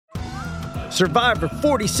Survivor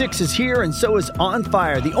 46 is here, and so is On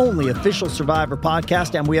Fire, the only official Survivor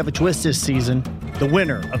podcast, and we have a twist this season. The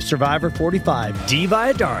winner of Survivor 45, Dee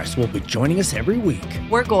Valladares, will be joining us every week.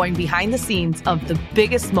 We're going behind the scenes of the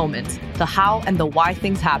biggest moments, the how and the why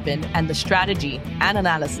things happen, and the strategy and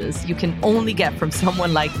analysis you can only get from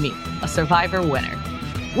someone like me, a Survivor winner.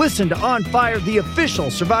 Listen to On Fire, the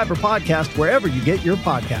official Survivor podcast, wherever you get your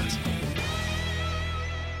podcasts.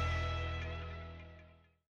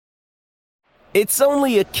 It's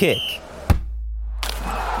only a kick,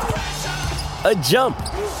 a jump,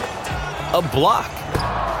 a block.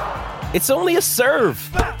 It's only a serve.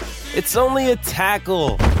 It's only a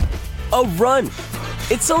tackle, a run.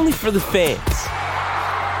 It's only for the fans.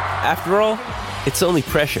 After all, it's only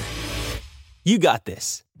pressure. You got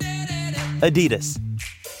this. Adidas.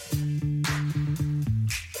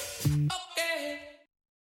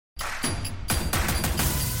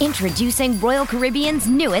 Introducing Royal Caribbean's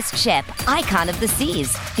newest ship, Icon of the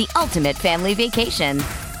Seas, the ultimate family vacation.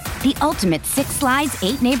 The ultimate 6 slides,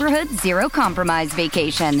 8 neighborhoods, 0 compromise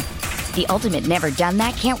vacation. The ultimate never done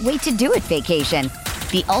that, can't wait to do it vacation.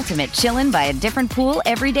 The ultimate chillin' by a different pool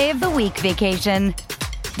every day of the week vacation.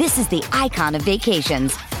 This is the Icon of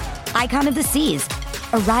vacations. Icon of the Seas,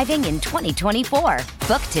 arriving in 2024.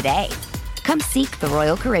 Book today. Come seek the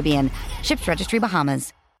Royal Caribbean. Ships Registry,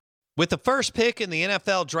 Bahamas. With the first pick in the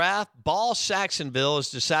NFL draft, Ball Saxonville has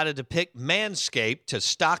decided to pick Manscaped to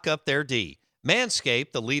stock up their D.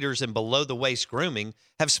 Manscaped, the leaders in below-the-waist grooming,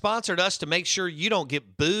 have sponsored us to make sure you don't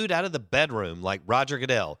get booed out of the bedroom like Roger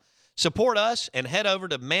Goodell. Support us and head over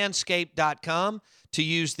to manscaped.com to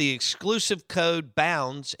use the exclusive code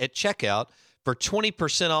BOUNDS at checkout for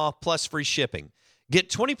 20% off plus free shipping. Get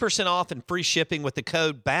 20% off and free shipping with the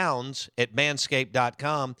code BOUNDS at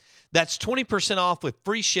manscaped.com. That's 20% off with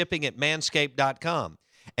free shipping at manscaped.com.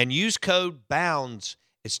 And use code BOUNDS.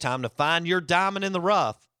 It's time to find your diamond in the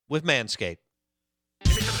rough with Manscaped.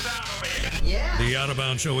 Yeah. The Out of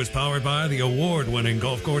Bounds Show is powered by the award-winning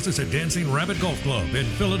golf courses at Dancing Rabbit Golf Club in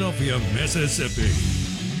Philadelphia, Mississippi.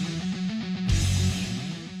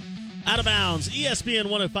 Out of Bounds, ESPN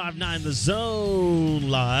 105.9 The Zone,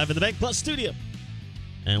 live in the Bank Plus studio.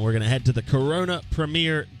 And we're going to head to the Corona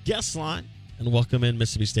Premier guest line and welcome in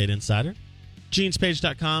Mississippi State Insider,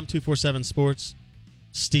 GenesPage.com, 247 Sports.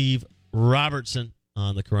 Steve Robertson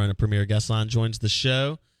on the Corona Premier guest line joins the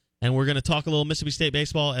show. And we're going to talk a little Mississippi State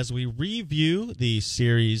baseball as we review the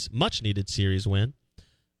series, much-needed series win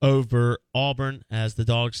over Auburn as the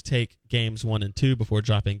Dogs take games 1 and 2 before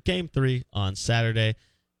dropping game 3 on Saturday.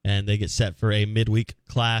 And they get set for a midweek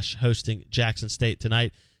clash hosting Jackson State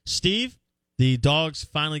tonight. Steve, the Dogs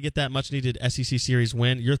finally get that much-needed SEC series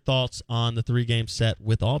win. Your thoughts on the 3-game set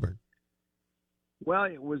with Auburn? Well,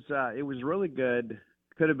 it was really good.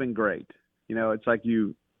 Could have been great. You know, it's like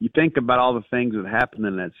you think about all the things that happened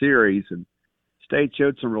in that series, and State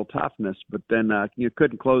showed some real toughness, but then you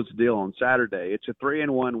couldn't close the deal on Saturday. It's a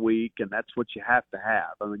 3-1 week, and that's what you have to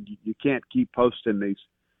have. I mean, you can't keep posting these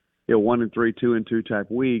 1 and 3, 2 and 2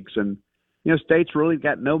 type weeks, and State's really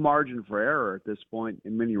got no margin for error at this point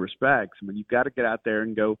in many respects. I mean, you've got to get out there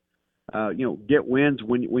and go, get wins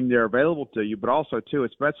when they're available to you, but also, too,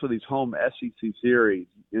 especially these home SEC series,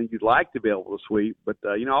 you'd like to be able to sweep, but,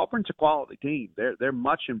 Auburn's a quality team. They're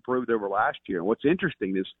much improved over last year. And what's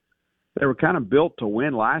interesting is they were kind of built to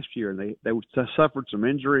win last year, and they suffered some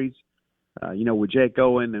injuries, with Jake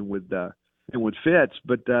Owen and with Fitz,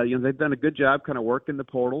 but they've done a good job kind of working the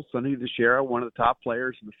portal. Sonny DeShera, one of the top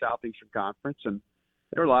players in the Southeastern Conference, and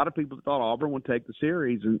there were a lot of people that thought Auburn would take the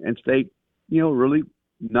series, and State, really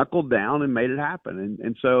knuckled down and made it happen.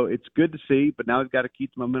 And so it's good to see, but now we've got to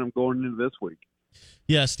keep the momentum going into this week.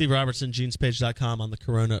 Yeah, Steve Robertson, GenesPage.com on the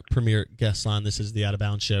Corona Premier guest line. This is the Out of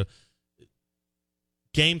Bounds Show.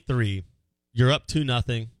 Game 3, you're up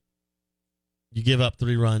 2-0. You give up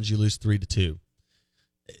 3 runs, you lose 3-2.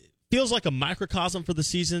 Feels like a microcosm for the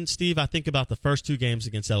season, Steve. I think about the first 2 games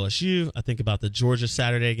against LSU. I think about the Georgia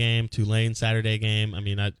Saturday game, Tulane Saturday game. I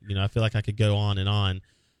mean, I feel like I could go on and on.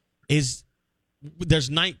 There's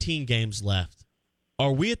 19 games left.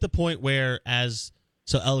 Are we at the point where, as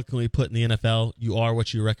so eloquently put in the NFL, you are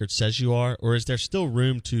what your record says you are, or is there still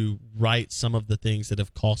room to right some of the things that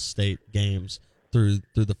have cost State games through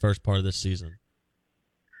the first part of this season?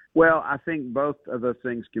 Well, I think both of those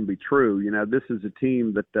things can be true. This is a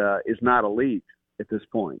team that is not elite at this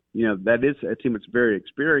point. That is a team that's very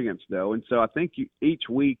experienced, though. And so I think each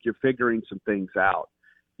week you're figuring some things out.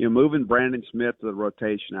 Moving Brandon Smith to the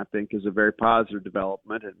rotation, I think, is a very positive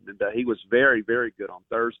development. And he was very, very good on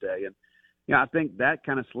Thursday. And, I think that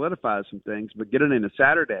kind of solidifies some things. But getting into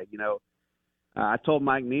Saturday, I told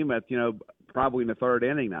Mike Nemeth, probably in the third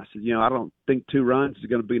inning, I said, I don't think 2 runs is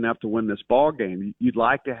going to be enough to win this ball game. You'd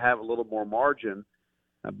like to have a little more margin,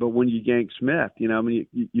 but when you yank Smith,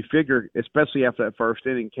 you figure, especially after that first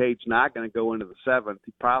inning, Cade's not going to go into the 7th.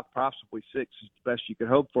 Possibly 6 is the best you could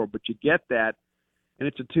hope for, but you get that, and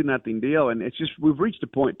it's a 2-0 deal. And it's just, we've reached a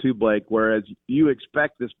point too, Blake, whereas you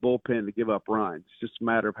expect this bullpen to give up runs. It's just a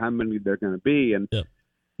matter of how many they're going to be. And,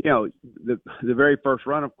 the very first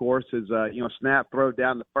run, of course, is, snap throw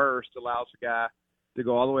down the first allows the guy to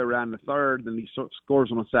go all the way around the third. Then he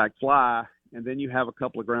scores on a sac fly. And then you have a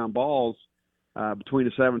couple of ground balls between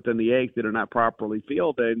the 7th and the 8th that are not properly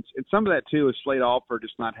fielded. And some of that, too, is Slade Alford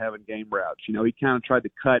just not having game routes. He kind of tried to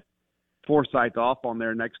cut Forsythe off on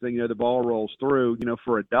there. Next thing you know, the ball rolls through,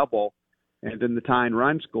 for a double, and then the tying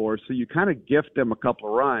run scores. So you kind of gift them a couple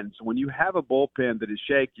of runs. When you have a bullpen that is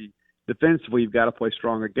shaky, defensively, you've got to play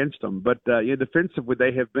strong against them. But, defensively,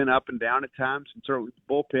 they have been up and down at times, and certainly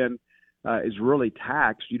the bullpen is really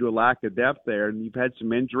taxed due to a lack of depth there. And you've had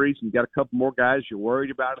some injuries, and you've got a couple more guys you're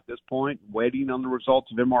worried about at this point, waiting on the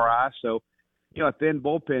results of MRI. So, a thin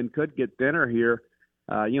bullpen could get thinner here,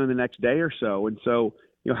 in the next day or so. And so,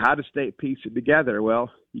 how does State piece it together?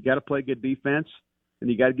 Well, you got to play good defense, and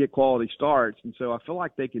you got to get quality starts. And so I feel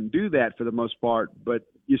like they can do that for the most part, but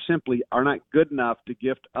you simply are not good enough to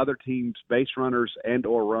gift other teams base runners and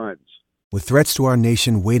or runs. With threats to our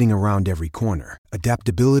nation waiting around every corner,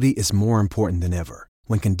 adaptability is more important than ever.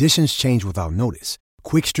 When conditions change without notice,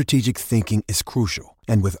 quick strategic thinking is crucial.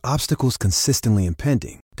 And with obstacles consistently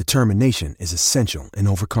impending, determination is essential in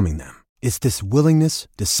overcoming them. It's this willingness,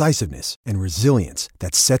 decisiveness, and resilience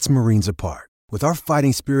that sets Marines apart. With our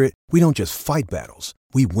fighting spirit, we don't just fight battles,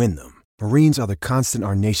 we win them. Marines are the constant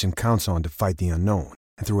our nation counts on to fight the unknown.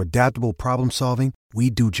 And through adaptable problem solving,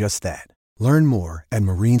 we do just that. Learn more at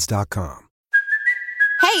marines.com.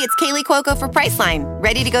 Hey, it's Kaylee Cuoco for Priceline.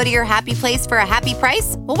 Ready to go to your happy place for a happy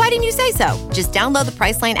price? Well, why didn't you say so? Just download the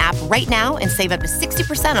Priceline app right now and save up to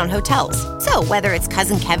 60% on hotels. So whether it's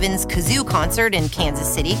Cousin Kevin's Kazoo Concert in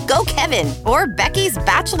Kansas City, go Kevin, or Becky's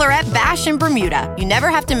Bachelorette Bash in Bermuda, you never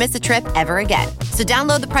have to miss a trip ever again. So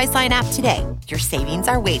download the Priceline app today. Your savings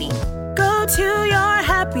are waiting. Go to your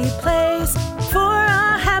happy place for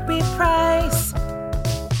a happy price.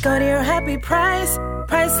 Go to your happy price,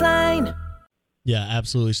 Priceline. Yeah,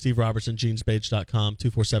 absolutely. Steve Robertson, GeneSpage.com,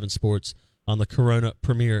 247-Sports on the Corona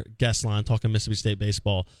Premier Guest Line, talking Mississippi State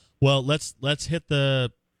baseball. Well, let's hit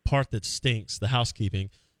the part that stinks, the housekeeping.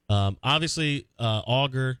 Obviously,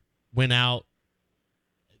 Auger went out.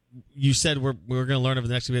 You said we're going to learn over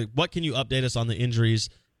the next week. What can you update us on the injuries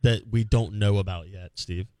that we don't know about yet,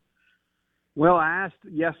 Steve? Well, I asked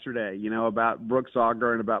yesterday, about Brooks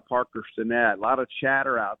Auger and about Parker Stinnett. A lot of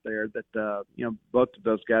chatter out there that, both of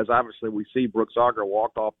those guys, obviously we see Brooks Auger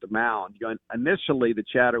walk off the mound. Initially the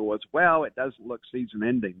chatter was, well, it doesn't look season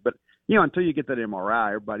ending. But, until you get that MRI,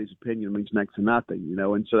 everybody's opinion means next to nothing,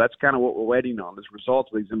 And so that's kind of what we're waiting on, is results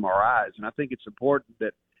of these MRIs. And I think it's important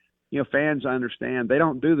that, fans understand they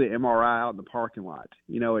don't do the MRI out in the parking lot.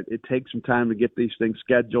 It takes some time to get these things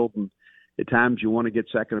scheduled, and at times you want to get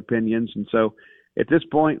second opinions. And so at this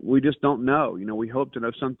point, we just don't know. We hope to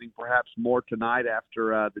know something perhaps more tonight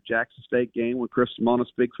after the Jackson State game when Chris Lemonis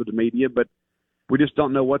speaks with the media, but we just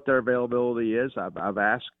don't know what their availability is. I've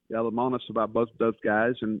asked Lemonis about both of those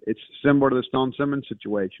guys, and it's similar to the Stone Simmons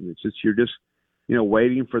situation. It's just you're just,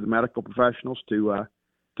 waiting for the medical professionals to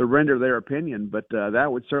render their opinion. But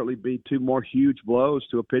that would certainly be 2 more huge blows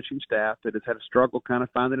to a pitching staff that has had a struggle kind of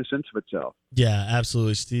finding a sense of itself. Yeah,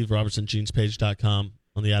 absolutely. Steve Robertson, GeneSpage.com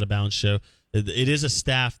on the Out of Bounds show. It is a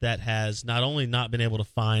staff that has not only not been able to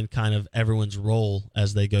find kind of everyone's role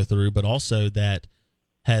as they go through, but also that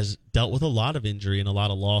has dealt with a lot of injury and a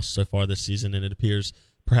lot of loss so far this season, and it appears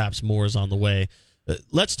perhaps more is on the way.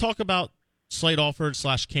 Let's talk about Slade Alford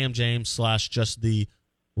 / Cam James / just the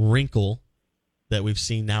wrinkle that we've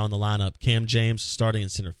seen now in the lineup. Cam James starting in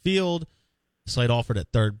center field, Slade Alford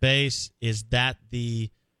at third base. Is that the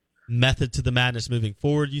method to the madness moving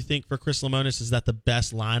forward, you think, for Chris Lemonis? Is that the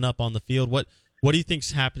best lineup on the field? What do you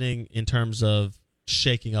think's happening in terms of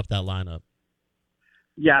shaking up that lineup?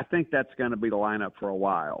 Yeah, I think that's going to be the lineup for a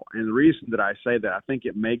while. And the reason that I say that, I think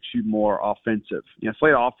it makes you more offensive.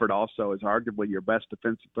 Slade Alford also is arguably your best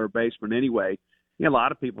defensive third baseman anyway. A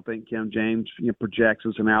lot of people think Cam James projects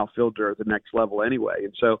as an outfielder at the next level anyway.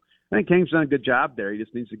 And so I think Cam's done a good job there. He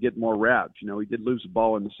just needs to get more reps. He did lose the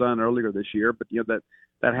ball in the sun earlier this year, but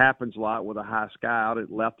that happens a lot with a high sky out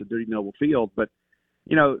at left of Duty Noble Field. But,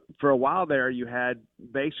 for a while there, you had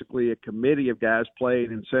basically a committee of guys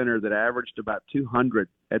playing in center that averaged about 200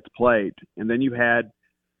 at the plate. And then you had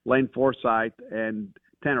Lane Forsythe and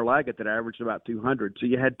Tanner Leggett that averaged about 200. So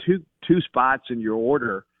you had two spots in your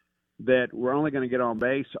order that were only going to get on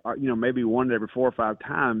base, maybe one every 4 or 5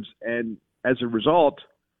 times. And as a result,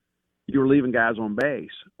 you were leaving guys on base,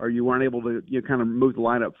 or you weren't able to kind of move the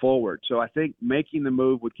lineup forward. So I think making the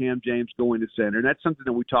move with Cam James going to center, and that's something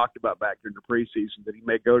that we talked about back during the preseason, that he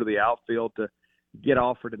may go to the outfield to get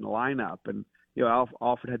Alford in the lineup. And,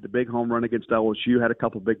 Alford had the big home run against LSU, had a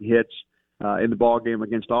couple big hits in the ball game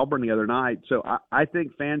against Auburn the other night. So I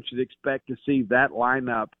think fans should expect to see that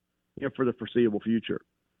lineup for the foreseeable future.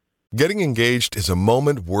 Getting engaged is a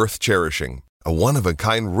moment worth cherishing. A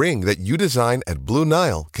one-of-a-kind ring that you design at Blue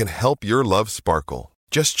Nile can help your love sparkle.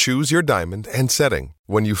 Just choose your diamond and setting.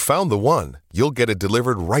 When you've found the one, you'll get it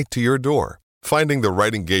delivered right to your door. Finding the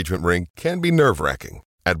right engagement ring can be nerve-wracking.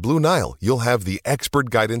 At Blue Nile, you'll have the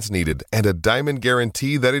expert guidance needed and a diamond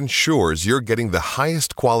guarantee that ensures you're getting the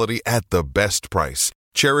highest quality at the best price.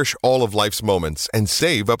 Cherish all of life's moments and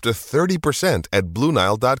save up to 30% at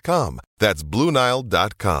BlueNile.com. That's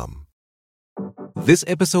BlueNile.com. This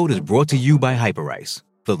episode is brought to you by Hyperice,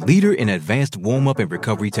 the leader in advanced warm-up and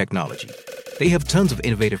recovery technology. They have tons of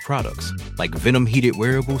innovative products, like Venom-heated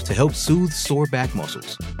wearables to help soothe sore back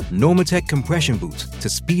muscles, Normatec compression boots to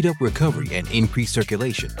speed up recovery and increase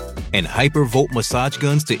circulation, and Hypervolt massage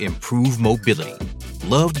guns to improve mobility.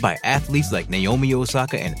 Loved by athletes like Naomi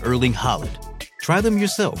Osaka and Erling Haaland. Try them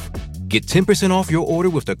yourself. Get 10% off your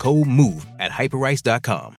order with the code MOVE at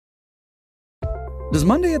Hyperice.com. Does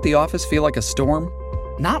Monday at the office feel like a storm?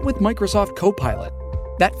 Not with Microsoft Copilot.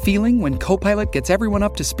 That feeling when Copilot gets everyone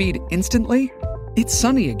up to speed instantly? It's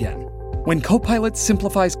sunny again. When Copilot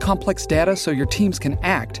simplifies complex data so your teams can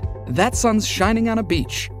act, that sun's shining on a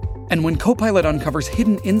beach. And when Copilot uncovers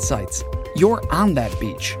hidden insights, you're on that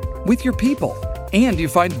beach with your people, and you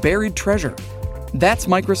find buried treasure. That's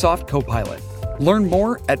Microsoft Copilot. Learn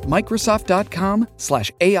more at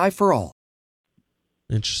Microsoft.com/AI for all.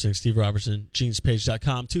 Interesting. Steve Robertson,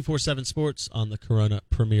 GenesPage.com, 247 Sports on the Corona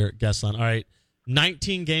Premier Guest Line. All right,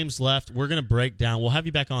 19 games left. We're going to break down. We'll have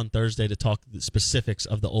you back on Thursday to talk the specifics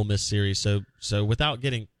of the Ole Miss series. So without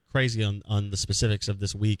getting crazy on the specifics of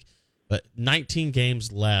this week, but 19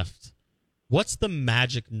 games left. What's the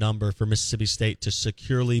magic number for Mississippi State to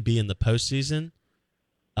securely be in the postseason?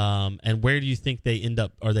 And where do you think they end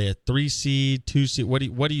up? Are they a 3 seed, 2 seed? What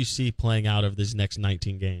do you see playing out of these next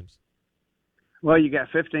 19 games? Well, you got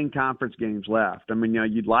 15 conference games left. I mean,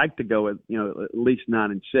 you'd like to go at least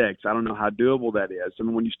 9-6. I don't know how doable that is. I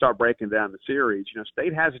mean, when you start breaking down the series,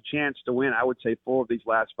 State has a chance to win, I would say, 4 of these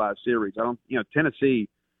last 5 series. Tennessee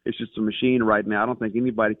is just a machine right now. I don't think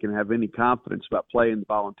anybody can have any confidence about playing the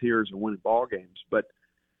Volunteers and winning ball games. But,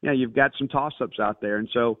 you've got some toss-ups out there. And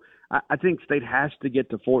so I think State has to get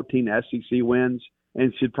to 14 SEC wins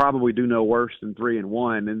and should probably do no worse than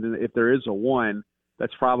 3-1. And then if there is a 1,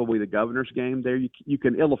 that's probably the Governor's game there. You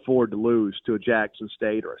can ill afford to lose to a Jackson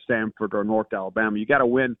State or a Stanford or North Alabama. You got to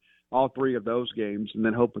win all 3 of those games and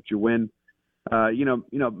then hope that you win,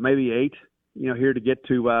 maybe 8, here to get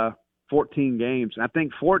to 14 games. And I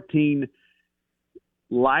think 14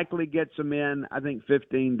 likely gets them in. I think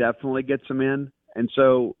 15 definitely gets them in. And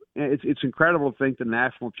so it's incredible to think the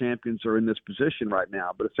national champions are in this position right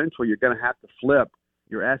now. But essentially you're going to have to flip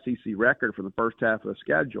your SEC record for the first half of the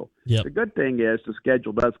schedule. Yep. The good thing is the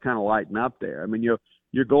schedule does kind of lighten up there. I mean, you're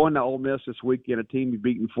going to Ole Miss this weekend, a team you've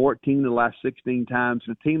beaten 14 of the last 16 times,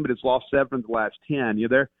 and a team that has lost 7 of the last 10.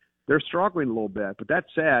 They're struggling a little bit. But that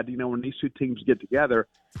said, when these 2 teams get together,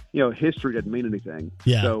 history doesn't mean anything.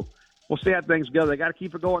 Yeah. So we'll see how things go. They got to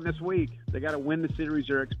keep it going this week. They got to win the series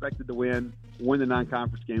they're expected to win the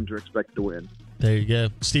non-conference games they're expected to win. There you go.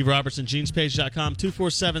 Steve Robertson, GenesPage.com,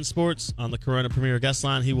 247 Sports on the Corona Premier Guest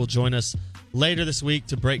Line. He will join us later this week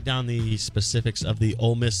to break down the specifics of the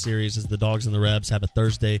Ole Miss series as the Dogs and the Rebs have a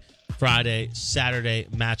Thursday, Friday, Saturday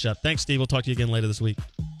matchup. Thanks, Steve. We'll talk to you again later this week.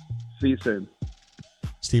 See you soon.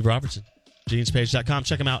 Steve Robertson, GenesPage.com.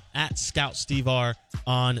 Check him out at ScoutSteveR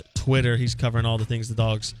on Twitter. He's covering all the things the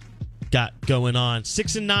Dogs got going on.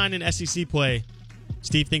 6-9 in SEC play.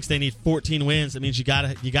 Steve thinks they need 14 wins. That means you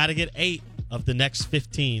gotta get 8 of the next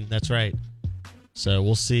 15. That's right. So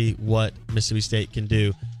we'll see what Mississippi State can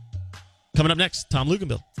do. Coming up next, Tom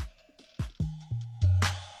Luginbill.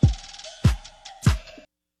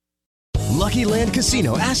 Lucky Land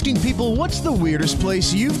Casino, asking people, what's the weirdest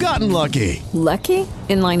place you've gotten lucky? Lucky?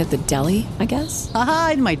 In line at the deli, I guess?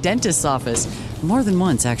 Aha, in my dentist's office. More than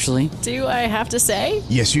once, actually. Do I have to say?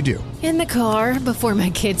 Yes, you do. In the car before my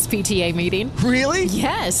kids' PTA meeting. Really?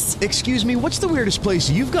 Yes. Excuse me, what's the weirdest place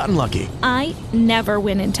you've gotten lucky? I never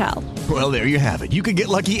win and tell. Well, there you have it. You can get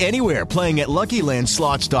lucky anywhere, playing at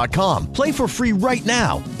LuckyLandSlots.com. Play for free right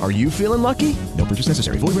now. Are you feeling lucky? No purchase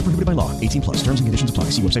necessary. Void where prohibited by law. 18 plus. Terms and conditions apply.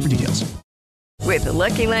 See website for details. With the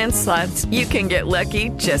Lucky Land Slots, you can get lucky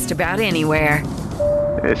just about anywhere.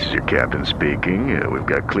 This is your captain speaking. We've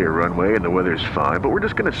got clear runway and the weather's fine, but we're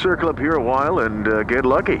just going to circle up here a while and get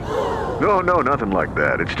lucky. No, nothing like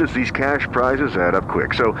that. It's just these cash prizes add up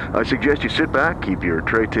quick. So I suggest you sit back, keep your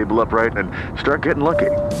tray table upright, and start getting lucky.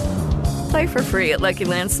 Play for free at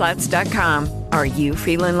LuckyLandSlots.com. Are you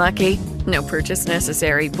feeling lucky? No purchase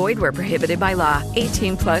necessary. Void where prohibited by law.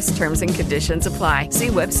 18 plus terms and conditions apply. See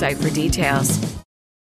website for details.